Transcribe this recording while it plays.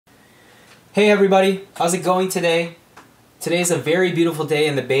Hey everybody, how's it going today? Today's a very beautiful day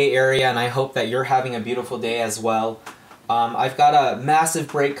in the Bay Area and I hope that you're having a beautiful day as well. I've got a massive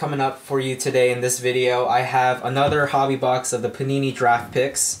break coming up for you today in this video. I have another hobby box of the Panini Draft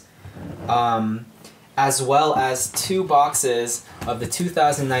Picks, as well as 2 boxes of the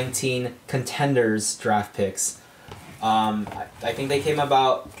 2019 Contenders Draft Picks. I think they came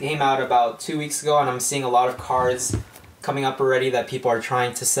out about 2 weeks ago, and I'm seeing a lot of cards coming up already that people are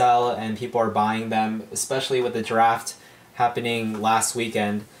trying to sell and people are buying them, especially with the draft happening last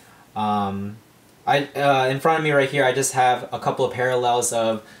weekend. In front of me right here, I just have a couple of parallels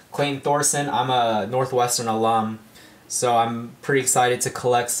of Clayton Thorson. I'm a Northwestern alum, so I'm pretty excited to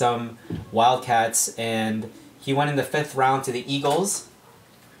collect some Wildcats, and he went in the 5th round to the Eagles.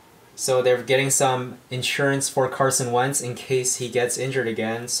 So they're getting some insurance for Carson Wentz in case he gets injured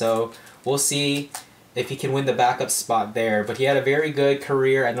again. So we'll see if he can win the backup spot there. But he had a very good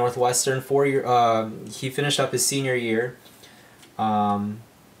career at Northwestern. He finished up his senior year.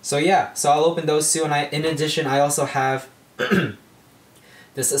 So yeah, so I'll open those 2. And in addition, I also have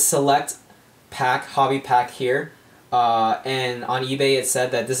this select pack, hobby pack here. And on eBay it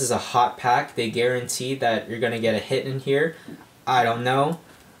said that this is a hot pack. They guarantee that you're going to get a hit in here. I don't know.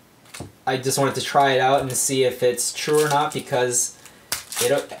 I just wanted to try it out and see if it's true or not, because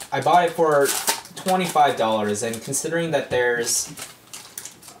I bought it for $25, and considering that there's,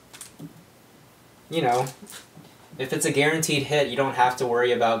 you know, if it's a guaranteed hit, you don't have to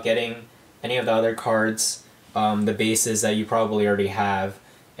worry about getting any of the other cards, the bases that you probably already have,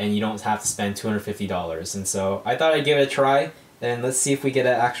 and you don't have to spend $250. And so I thought I'd give it a try, and let's see if we get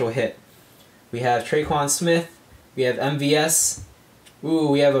an actual hit. We have Traquan Smith, we have MVS, ooh,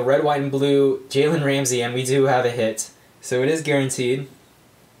 we have a red, white, and blue Jalen Ramsey, and we do have a hit. So it is guaranteed.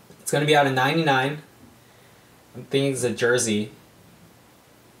 It's going to be out of 99. I'm thinking it's a jersey.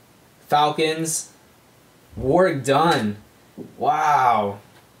 Falcons. Warwick Dunn. Wow.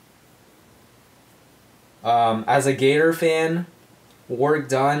 As a Gator fan, Warwick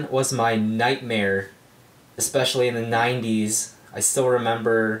Dunn was my nightmare, especially in the 90s. I still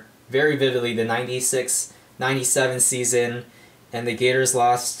remember very vividly the 96-97 season, and the Gators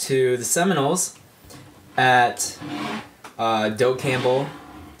lost to the Seminoles at Doak Campbell.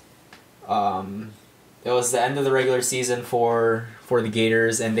 It was the end of the regular season for the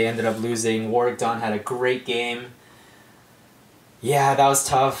Gators, and they ended up losing. Warwick Dunn had a great game. Yeah, that was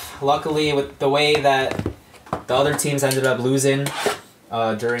tough. Luckily, with the way that the other teams ended up losing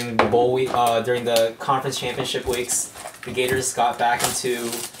during the bowl week, during the conference championship weeks, the Gators got back into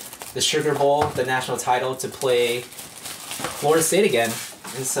the Sugar Bowl, the national title, to play Florida State again.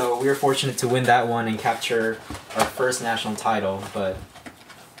 And so we were fortunate to win that one and capture our first national title. But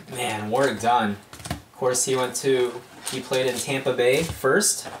man, Warwick Dunn. Of course, he played in Tampa Bay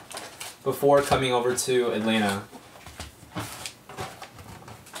first before coming over to Atlanta.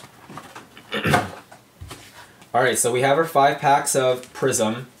 Alright, so we have our 5 packs of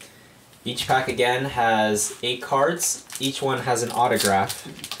Prizm. Each pack again has 8 cards. Each one has an autograph.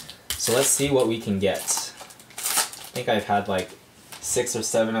 So let's see what we can get. I think I've had like 6 or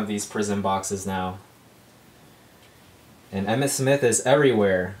 7 of these Prizm boxes now. And Emmitt Smith is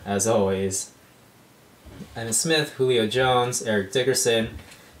everywhere, as always. Emmitt Smith, Julio Jones, Eric Dickerson,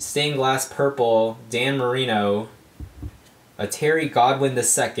 Stained Glass Purple, Dan Marino, a Terry Godwin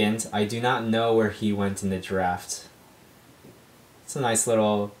II. I do not know where he went in the draft. It's a nice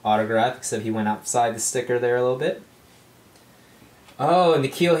little autograph, except he went outside the sticker there a little bit. Oh,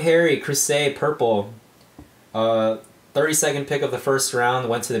 N'Keal Harry, Crusade Purple. 32nd pick of the 1st round,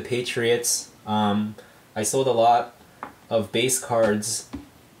 went to the Patriots. I sold a lot of base cards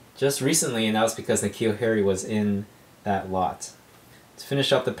just recently, and that was because N'Keal Harry was in that lot. To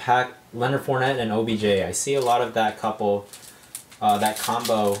finish up the pack, Leonard Fournette and OBJ. I see a lot of that couple, that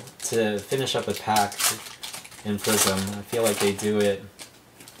combo to finish up the pack in Prizm. I feel like they do it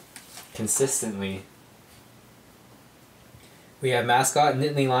consistently. We have mascot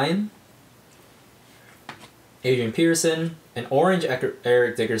Nittany Lion, Adrian Peterson, an orange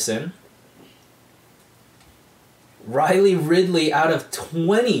Eric Dickerson, Riley Ridley out of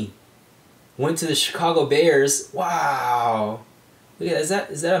 20 went to the Chicago Bears. Wow. Look at that.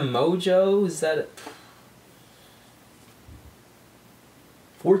 Is that a mojo? Is that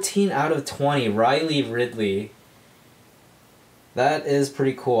 14 out of 20, Riley Ridley. That is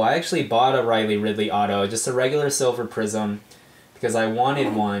pretty cool. I actually bought a Riley Ridley auto, just a regular silver Prizm, because I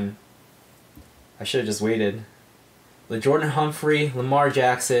wanted one. I should have just waited. LaJordan Humphrey, Lamar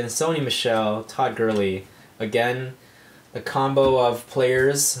Jackson, Sony Michel, Todd Gurley. Again, a combo of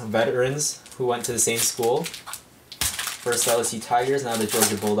players, veterans, who went to the same school. First LSU Tigers, now the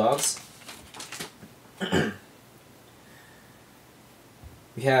Georgia Bulldogs.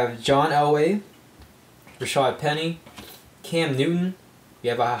 We have John Elway, Rashad Penny, Cam Newton. We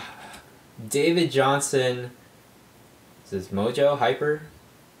have a David Johnson. Is this Mojo Hyper?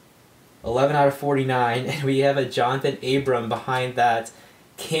 11 out of 49, and we have a Jonathan Abram behind that.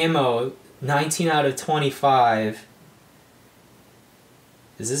 Camo, 19 out of 25.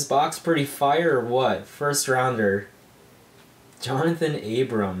 Is this box pretty fire or what? First rounder. Jonathan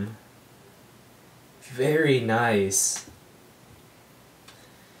Abram. Very nice.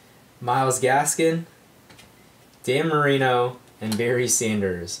 Myles Gaskin, Dan Marino, and Barry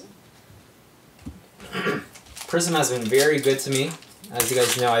Sanders. Prizm has been very good to me. As you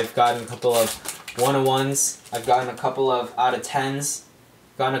guys know, I've gotten a couple of 101s. I've gotten a couple of out of 10s.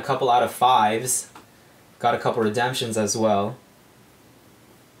 Gotten a couple out of 5s. Got a couple redemptions as well.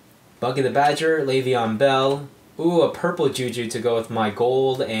 Bucky the Badger, Le'Veon Bell. Ooh, a purple Juju to go with my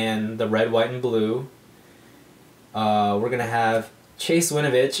gold and the red, white, and blue. We're going to have Chase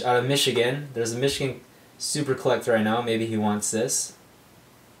Winovich out of Michigan. There's a Michigan super collector right now. Maybe he wants this.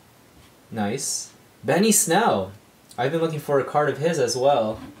 Nice. Benny Snell. I've been looking for a card of his as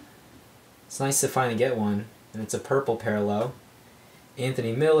well. It's nice to finally get one. And it's a purple parallel.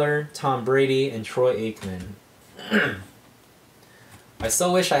 Anthony Miller, Tom Brady, and Troy Aikman. I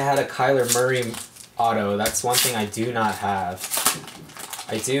still wish I had a Kyler Murray auto. That's one thing I do not have.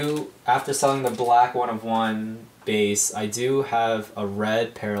 I do, after selling the black 1/1 base, I do have a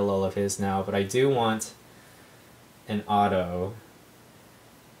red parallel of his now, but I do want an auto.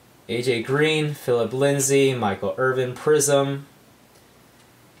 AJ Green, Philip Lindsay, Michael Irvin, Prizm,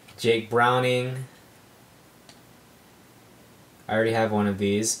 Jake Browning. I already have one of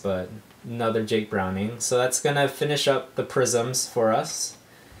these, but another Jake Browning. So that's going to finish up the Prizms for us.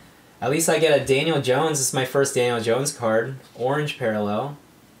 At least I get a Daniel Jones. This is my first Daniel Jones card. Orange parallel.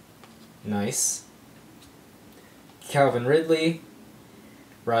 Nice. Calvin Ridley,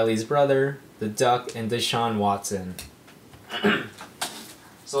 Riley's brother, the Duck, and Deshaun Watson.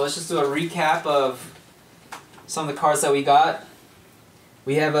 So let's just do a recap of some of the cards that we got.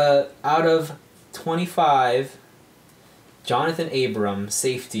 We have a out of 25 Jonathan Abram,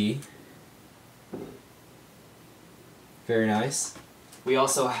 safety. Very nice. We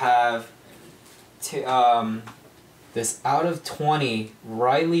also have this out of 20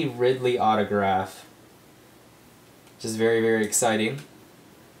 Riley Ridley autograph, which is very, very exciting.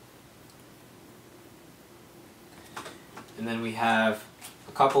 And then we have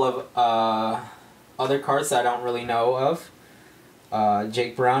a couple of other cards that I don't really know of.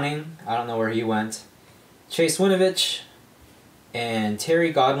 Jake Browning, I don't know where he went. Chase Winovich, and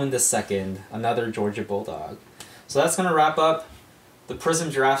Terry Godwin II, another Georgia Bulldog. So that's going to wrap up the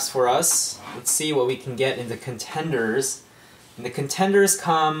Prizm drafts for us. Let's see what we can get in the Contenders. And the Contenders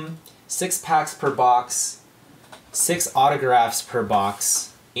come 6 packs per box, 6 autographs per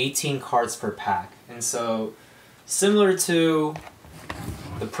box, 18 cards per pack. And so, similar to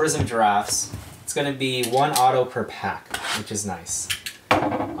the Prizm drafts, it's going to be 1 auto per pack, which is nice.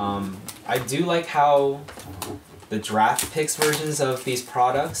 I do like how the draft picks versions of these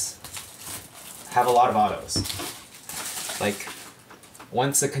products have a lot of autos. Like,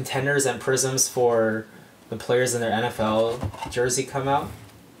 once the Contenders and Prizms for the players in their NFL jersey come out,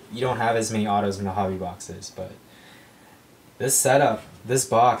 you don't have as many autos in the hobby boxes. But this setup, this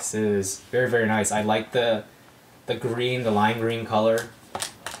box is very, very nice. I like the green, the lime green color.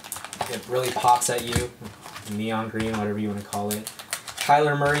 It really pops at you. Neon green, whatever you want to call it.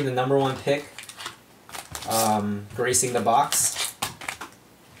 Kyler Murray, the #1 pick, gracing the box.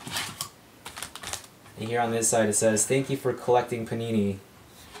 And here on this side it says, "Thank you for collecting Panini."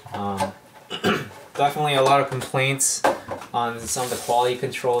 Definitely a lot of complaints on some of the quality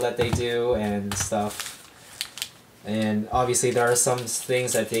control that they do and stuff. And obviously there are some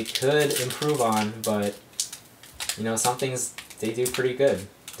things that they could improve on, but you know, some things they do pretty good.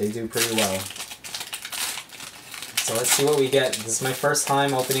 They do pretty well. So let's see what we get. This is my first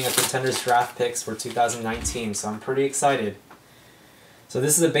time opening a Contenders Draft Picks for 2019, so I'm pretty excited. So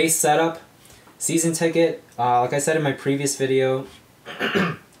this is a base setup. Season ticket, like I said in my previous video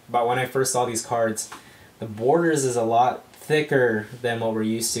about when I first saw these cards, the borders is a lot thicker than what we're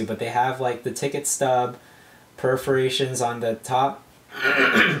used to, but they have like the ticket stub, perforations on the top,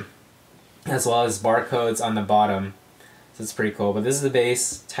 as well as barcodes on the bottom. So it's pretty cool. But this is the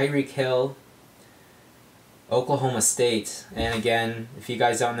base. Tyreek Hill, Oklahoma State, and again, if you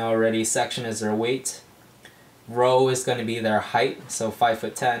guys don't know already, section is their weight, row is going to be their height, so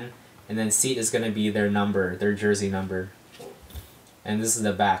 5'10", and then seat is going to be their number, their jersey number. And this is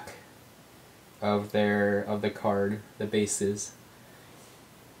the back of the card, the bases.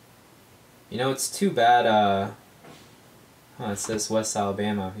 You know, it's too bad, it says West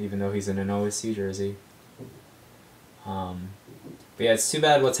Alabama, even though he's in an OSU jersey. But yeah, it's too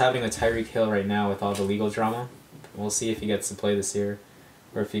bad what's happening with Tyreek Hill right now with all the legal drama. We'll see if he gets to play this year,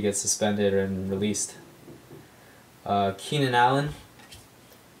 or if he gets suspended and released. Keenan Allen,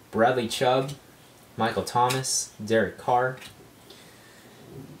 Bradley Chubb, Michael Thomas, Derek Carr,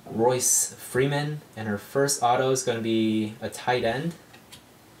 Royce Freeman, and her first auto is going to be a tight end.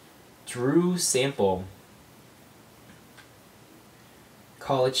 Drew Sample,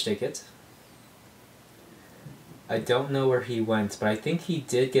 college ticket. I don't know where he went, but I think he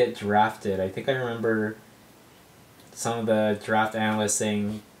did get drafted. I think I remember some of the draft analysts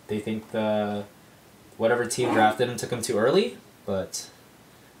saying they think whatever team drafted him took him too early, but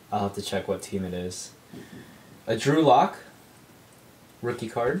I'll have to check what team it is. A Drew Lock, rookie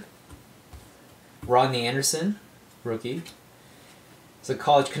card. Rodney Anderson, rookie. So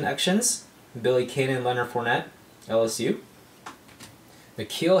college connections, Billy Cannon, Leonard Fournette, LSU.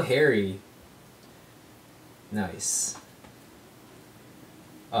 N'Keal Harry, nice.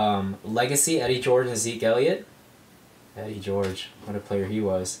 Legacy, Eddie George and Zeke Elliott. Eddie George, what a player he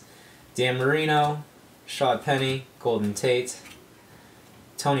was. Dan Marino, Rashad Penny, Golden Tate,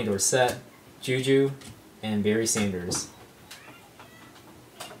 Tony Dorsett, Juju, and Barry Sanders.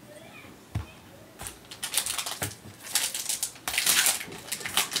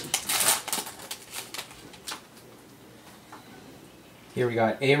 Here we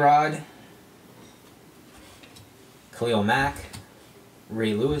got A-Rod, Khalil Mack,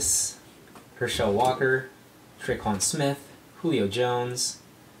 Ray Lewis, Herschel Walker, Traquan Smith, Julio Jones.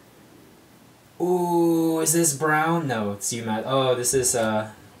 Ooh, is this Brown? No, it's UMass. Oh, this is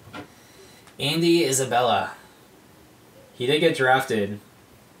Andy Isabella. He did get drafted,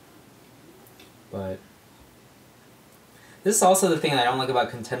 but this is also the thing I don't like about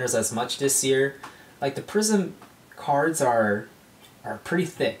Contenders as much this year. Like, the Prizm cards are pretty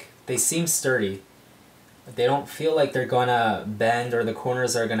thick. They seem sturdy. They don't feel like they're gonna bend or the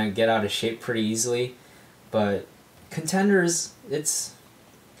corners are gonna get out of shape pretty easily. But Contenders,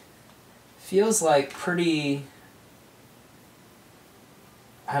 feels like pretty.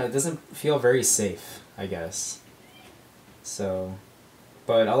 It doesn't feel very safe, I guess. So,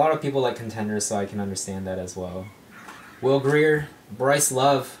 but a lot of people like Contenders, so I can understand that as well. Will Greer, Bryce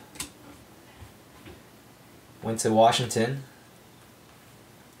Love went to Washington.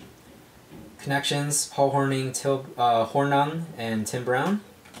 Connections, Paul Hornung and Tim Brown.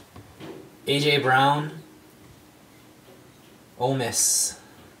 A.J. Brown, Ole Miss.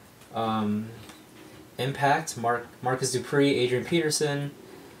 Impact, Marcus Dupree, Adrian Peterson,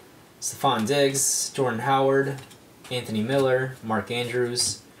 Stephon Diggs, Jordan Howard, Anthony Miller, Mark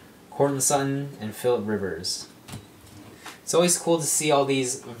Andrews, Cortland Sutton, and Phillip Rivers. It's always cool to see all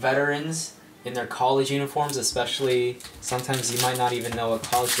these veterans in their college uniforms, especially sometimes you might not even know what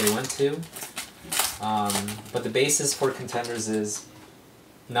college they went to. But the basis for Contenders is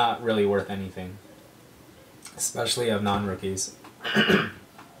not really worth anything, especially of non-rookies.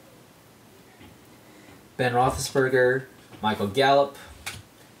 Ben Roethlisberger, Michael Gallup,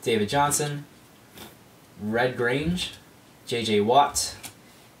 David Johnson, Red Grange, J.J. Watt,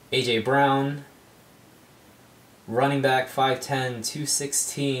 A.J. Brown, running back 5'10",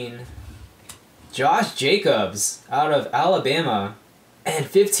 216, Josh Jacobs out of Alabama, and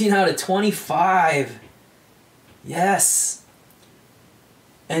 15 out of 25. Yes.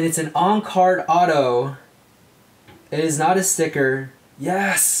 And it's an on-card auto. It is not a sticker.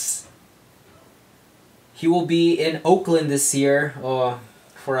 Yes. He will be in Oakland this year,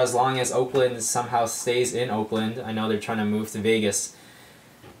 for as long as Oakland somehow stays in Oakland. I know they're trying to move to Vegas.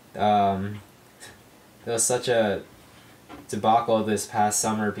 There was such a debacle this past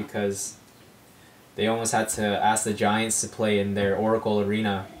summer because they almost had to ask the Giants to play in their Oracle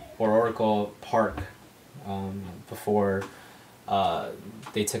Arena or Oracle Park before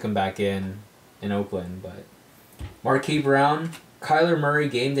they took him back in Oakland. But Marquise Brown, Kyler Murray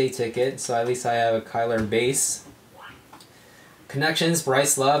game day ticket, so at least I have a Kyler base. Connections,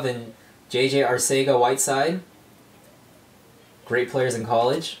 Bryce Love and J.J. Arcega-Whiteside. Great players in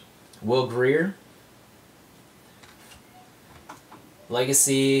college. Will Greer.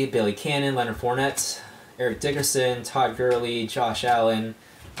 Legacy, Billy Cannon, Leonard Fournette, Eric Dickerson, Todd Gurley, Josh Allen,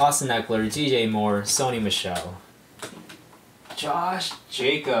 Austin Eckler, DJ Moore, Sony Michel. Josh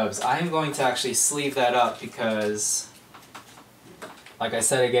Jacobs. I am going to actually sleeve that up because, like I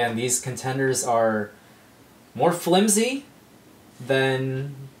said again, these Contenders are more flimsy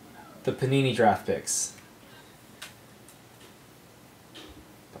than the Panini Draft Picks.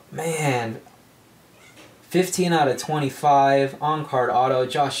 But man, 15 out of 25, on-card auto,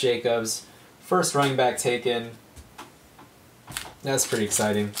 Josh Jacobs, First running back taken. That's pretty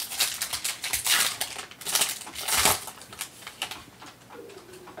exciting.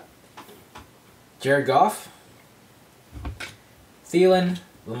 Jared Goff, Thielen,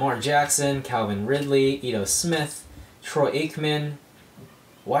 Lamar Jackson, Calvin Ridley, Ito Smith, Troy Aikman,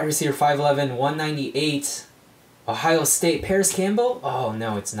 wide receiver 5'11", 198, Ohio State, Paris Campbell? Oh,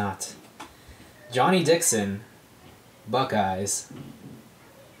 no, it's not. Johnny Dixon, Buckeyes.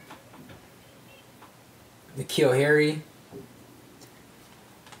 N'Keal Harry,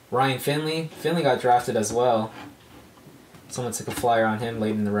 Ryan Finley. Finley got drafted as well. Someone took a flyer on him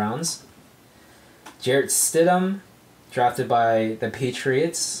late in the rounds. Jarrett Stidham, drafted by the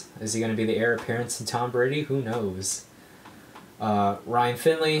Patriots. Is he going to be the heir apparent to Tom Brady? Who knows? Ryan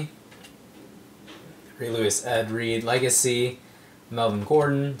Finley, Ray Lewis, Ed Reed, Legacy, Melvin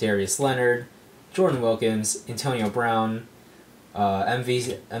Gordon, Darius Leonard, Jordan Wilkins, Antonio Brown,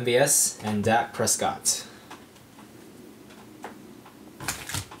 MVS, and Dak Prescott.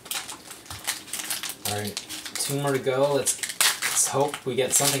 Alright, 2 more to go. Let's hope we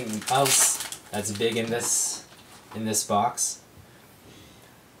get something else that's big in this box.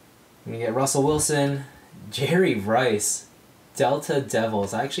 We get Russell Wilson, Jerry Rice, Delta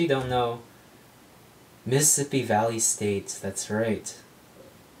Devils. I actually don't know. Mississippi Valley State. That's right.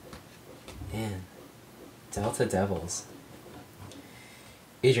 Man, Delta Devils.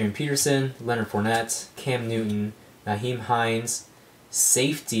 Adrian Peterson, Leonard Fournette, Cam Newton, Naheem Hines,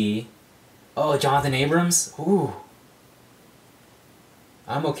 safety. Oh, Jonathan Abrams? Ooh.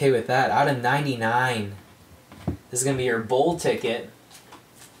 I'm okay with that. Out of 99. This is going to be your bold ticket.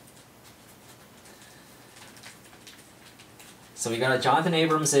 So we got a Jonathan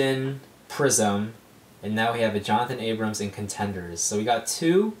Abrams in Prizm, and now we have a Jonathan Abrams in Contenders. So we got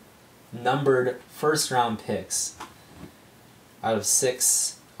 2 numbered first-round picks out of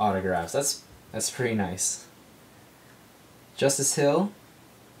 6 autographs. That's pretty nice. Justice Hill,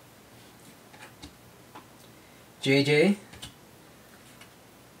 JJ,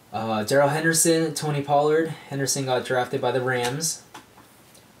 Darrell Henderson, Tony Pollard. Henderson got drafted by the Rams.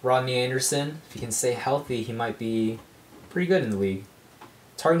 Rodney Anderson, if he can stay healthy, he might be pretty good in the league.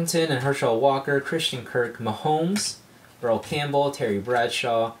 Tarkenton and Herschel Walker, Christian Kirk, Mahomes, Earl Campbell, Terry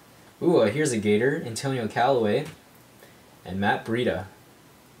Bradshaw. Ooh, here's a Gator, Antonio Callaway, and Matt Breida.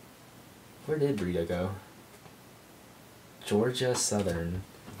 Where did Breida go? Georgia Southern.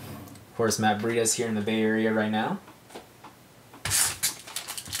 Of course, Matt Breida's here in the Bay Area right now,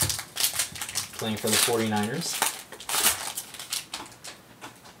 playing for the 49ers.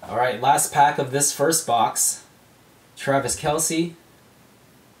 Alright, last pack of this first box. Travis Kelce,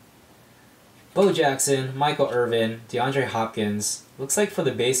 Bo Jackson, Michael Irvin, DeAndre Hopkins. Looks like for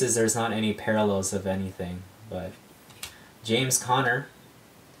the bases there's not any parallels of anything, but James Conner.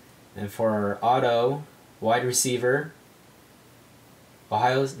 And for our auto, wide receiver,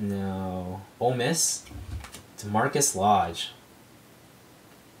 Ole Miss, DeMarcus Lodge.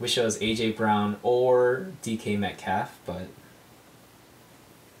 Wish it was AJ Brown or DK Metcalf, but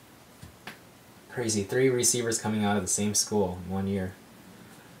crazy. 3 receivers coming out of the same school in 1 year.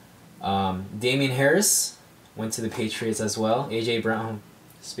 Damian Harris went to the Patriots as well. AJ Brown,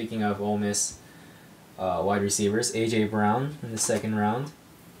 speaking of Ole Miss wide receivers, AJ Brown in the 2nd round.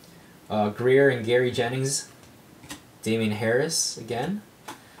 Greer and Gary Jennings, Damian Harris again.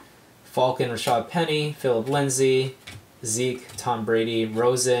 Falcon, Rashad Penny, Philip Lindsay, Zeke, Tom Brady,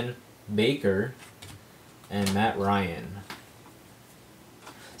 Rosen, Baker, and Matt Ryan.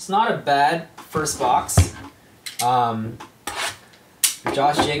 It's not a bad first box. Josh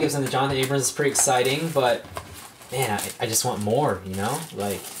Jacobs and the Jonathan Abrams is pretty exciting, but man, I just want more, you know?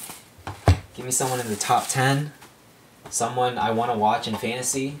 Like, give me someone in the top 10, someone I want to watch in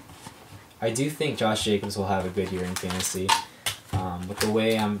fantasy. I do think Josh Jacobs will have a good year in fantasy. With the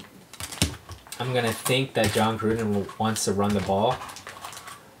way I'm gonna think that John Gruden wants to run the ball.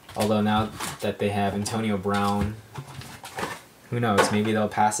 Although now that they have Antonio Brown, who knows? Maybe they'll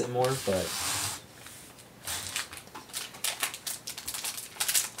pass it more, but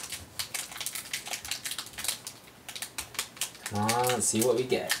come on, let's see what we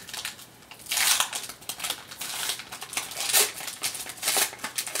get.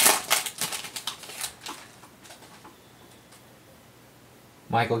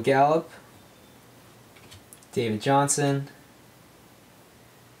 Michael Gallup, David Johnson,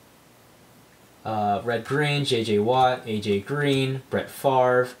 Red Green, J.J. Watt, A.J. Green, Brett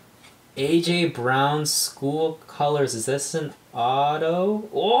Favre, A.J. Brown school colors. Is this an auto?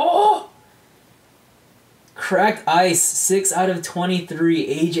 Oh! Cracked ice, 6 out of 23,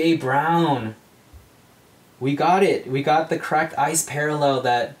 A.J. Brown. We got it. We got the cracked ice parallel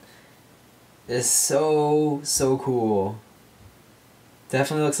that is so cool.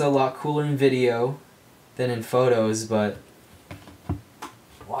 Definitely looks a lot cooler in video than in photos, but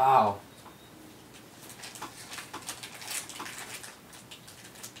wow.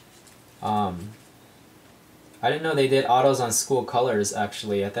 I didn't know they did autos on school colors,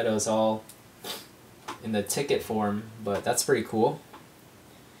 actually. I thought it was all in the ticket form, but that's pretty cool.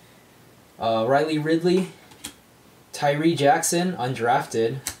 Riley Ridley, Tyree Jackson,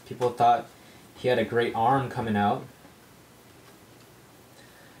 undrafted. People thought he had a great arm coming out.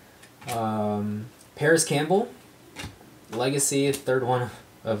 Paris Campbell, Legacy, third one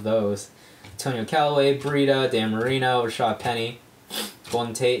of those. Antonio Callaway, Breida, Dan Marino, Rashad Penny,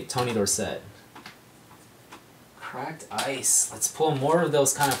 Golden Tate, Tony Dorsett. Cracked ice. Let's pull more of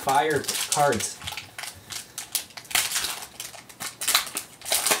those kind of fire cards.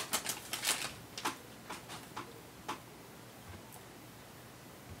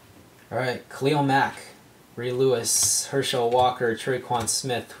 Alright, Khalil Mack, Ray Lewis, Herschel Walker, Traquan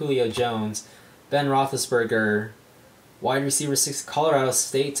Smith, Julio Jones, Ben Roethlisberger, wide receiver 6, Colorado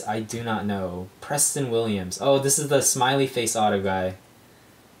State, I do not know. Preston Williams. Oh, this is the smiley face auto guy.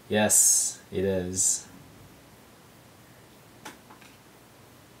 Yes, it is.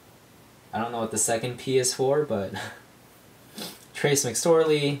 I don't know what the second P is for, but Trace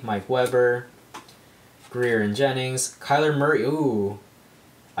McSorley, Mike Weber, Greer and Jennings, Kyler Murray. Ooh,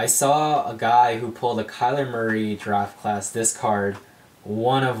 I saw a guy who pulled a Kyler Murray draft class, this card,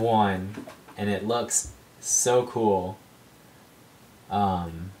 1 of 1, and it looks so cool.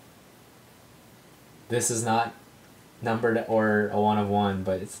 This is not numbered or a 1 of 1,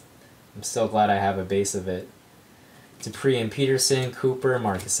 but I'm so glad I have a base of it. Dupree and Peterson, Cooper,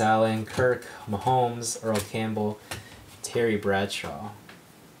 Marcus Allen, Kirk, Mahomes, Earl Campbell, Terry Bradshaw.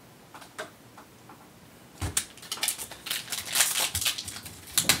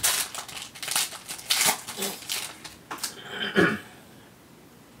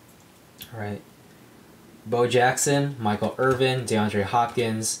 Alright. Bo Jackson, Michael Irvin, DeAndre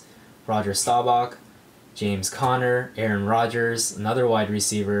Hopkins, Roger Staubach, James Conner, Aaron Rodgers, another wide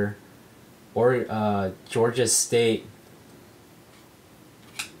receiver, or Georgia State,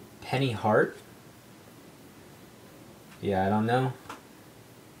 Penny Hart. Yeah, I don't know.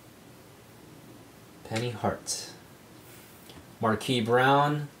 Penny Hart. Marquise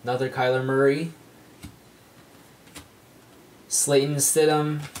Brown, another Kyler Murray. Slayton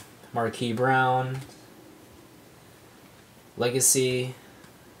Stidham, Marquise Brown. Legacy,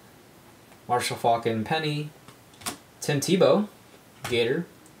 Marshall Falcon Penny. Tim Tebow, Gator.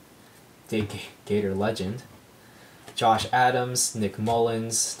 Gator legend. Josh Adams, Nick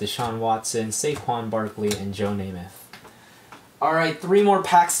Mullins, Deshaun Watson, Saquon Barkley, and Joe Namath. Alright, 3 more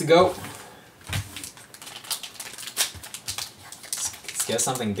packs to go. Let's get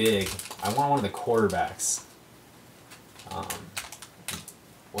something big. I want one of the quarterbacks.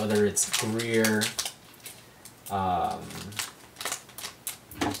 Whether it's Greer,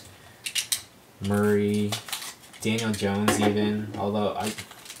 Murray, Daniel Jones even. Although,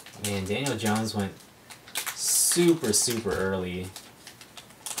 man, Daniel Jones went super early.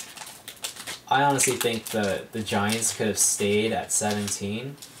 I honestly think the Giants could have stayed at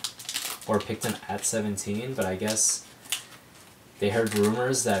 17 or picked him at 17, but I guess they heard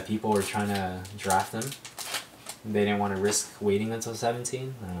rumors that people were trying to draft him. They didn't want to risk waiting until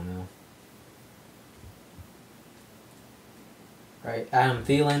 17. I don't know. Alright, Adam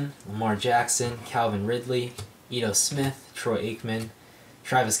Thielen, Lamar Jackson, Calvin Ridley, Ito Smith, Troy Aikman,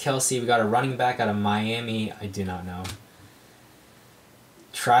 Travis Kelce. We got a running back out of Miami. I do not know.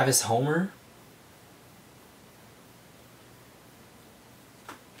 Travis Homer.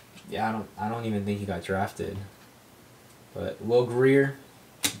 Yeah, I don't even think he got drafted. But Will Greer,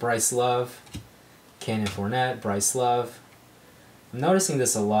 Bryce Love, Cannon Fournette, Bryce Love. I'm noticing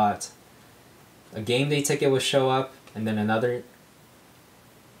this a lot. A game day ticket will show up, and then another,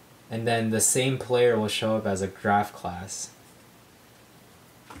 and then the same player will show up as a draft class.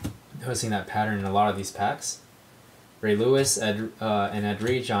 Noticing that pattern in a lot of these packs. Ray Lewis, and Ed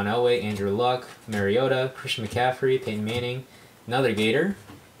Reed, John Elway, Andrew Luck, Mariota, Christian McCaffrey, Peyton Manning, another Gator,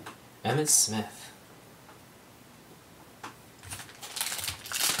 Emmitt Smith.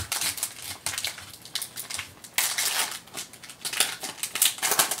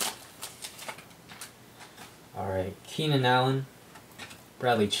 Alright, Keenan Allen,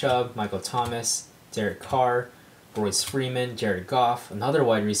 Bradley Chubb, Michael Thomas, Derek Carr, Royce Freeman, Jared Goff, another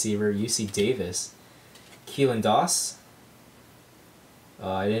wide receiver, UC Davis, Keelan Doss.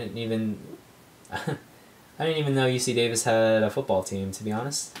 I didn't even know UC Davis had a football team, to be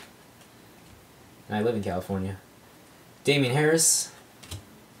honest. And I live in California. Damian Harris,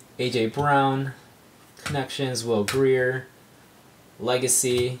 A.J. Brown, Connections, Will Greer,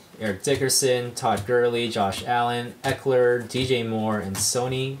 Legacy, Eric Dickerson, Todd Gurley, Josh Allen, Eckler, DJ Moore, and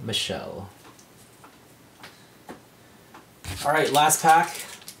Sony Michel. Alright, last pack.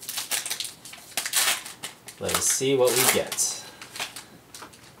 Let us see what we get.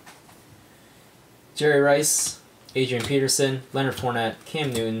 Jerry Rice, Adrian Peterson, Leonard Fournette,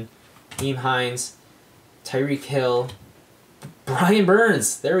 Cam Newton, Nyheim Hines, Tyreek Hill, Brian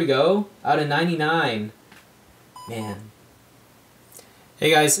Burns. There we go. Out of 99. Man. Hey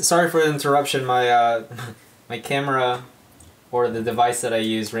guys, sorry for the interruption. My my camera or the device that I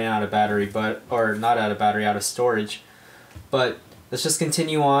use ran out of battery, or not out of battery, out of storage. But let's just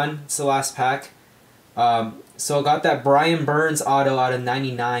continue on. It's the last pack. So I got that Brian Burns auto out of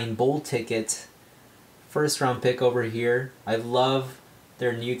 99 bowl ticket. First round pick over here. I love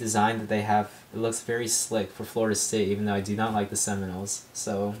their new design that they have. It looks very slick for Florida State, even though I do not like the Seminoles.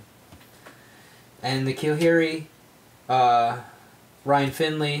 So, and the Kilhiri, Ryan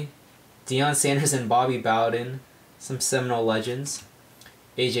Finley, Deion Sanders and Bobby Bowden, some Seminole legends.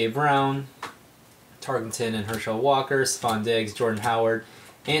 A.J. Brown, Tarkenton and Herschel Walker, Stephon Diggs, Jordan Howard,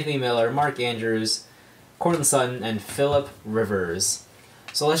 Anthony Miller, Mark Andrews, Courtland Sutton, and Phillip Rivers.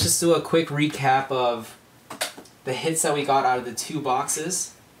 So let's just do a quick recap of the hits that we got out of the 2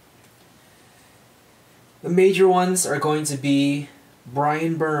 boxes. The major ones are going to be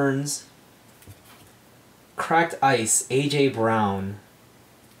Brian Burns, Cracked Ice, A.J. Brown,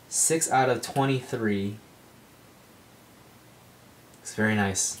 6 out of 23. It's very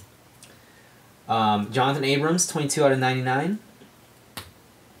nice. Jonathan Abrams, 22 out of 99.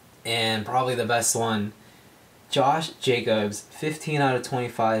 And probably the best one, Josh Jacobs, 15 out of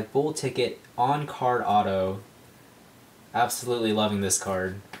 25, bull ticket, on-card auto. Absolutely loving this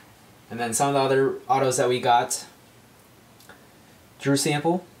card. And then some of the other autos that we got, Drew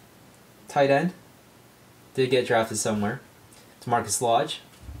Sample, tight end, did get drafted somewhere. DeMarcus Lodge,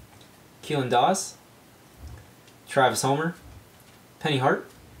 Keelan Dawes, Travis Homer, Penny Hart,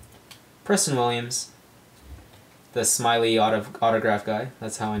 Preston Williams, the smiley autograph guy,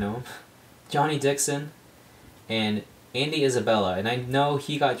 that's how I know him, Johnny Dixon, and Andy Isabella, and I know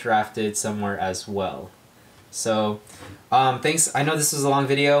he got drafted somewhere as well. So, thanks. I know this was a long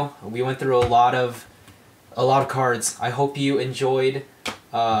video. We went through a lot of cards. I hope you enjoyed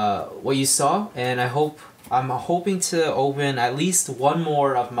what you saw, and I'm hoping to open at least one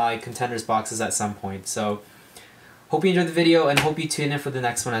more of my Contenders boxes at some point. So, hope you enjoyed the video, and hope you tune in for the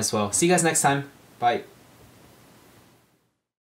next one as well. See you guys next time. Bye.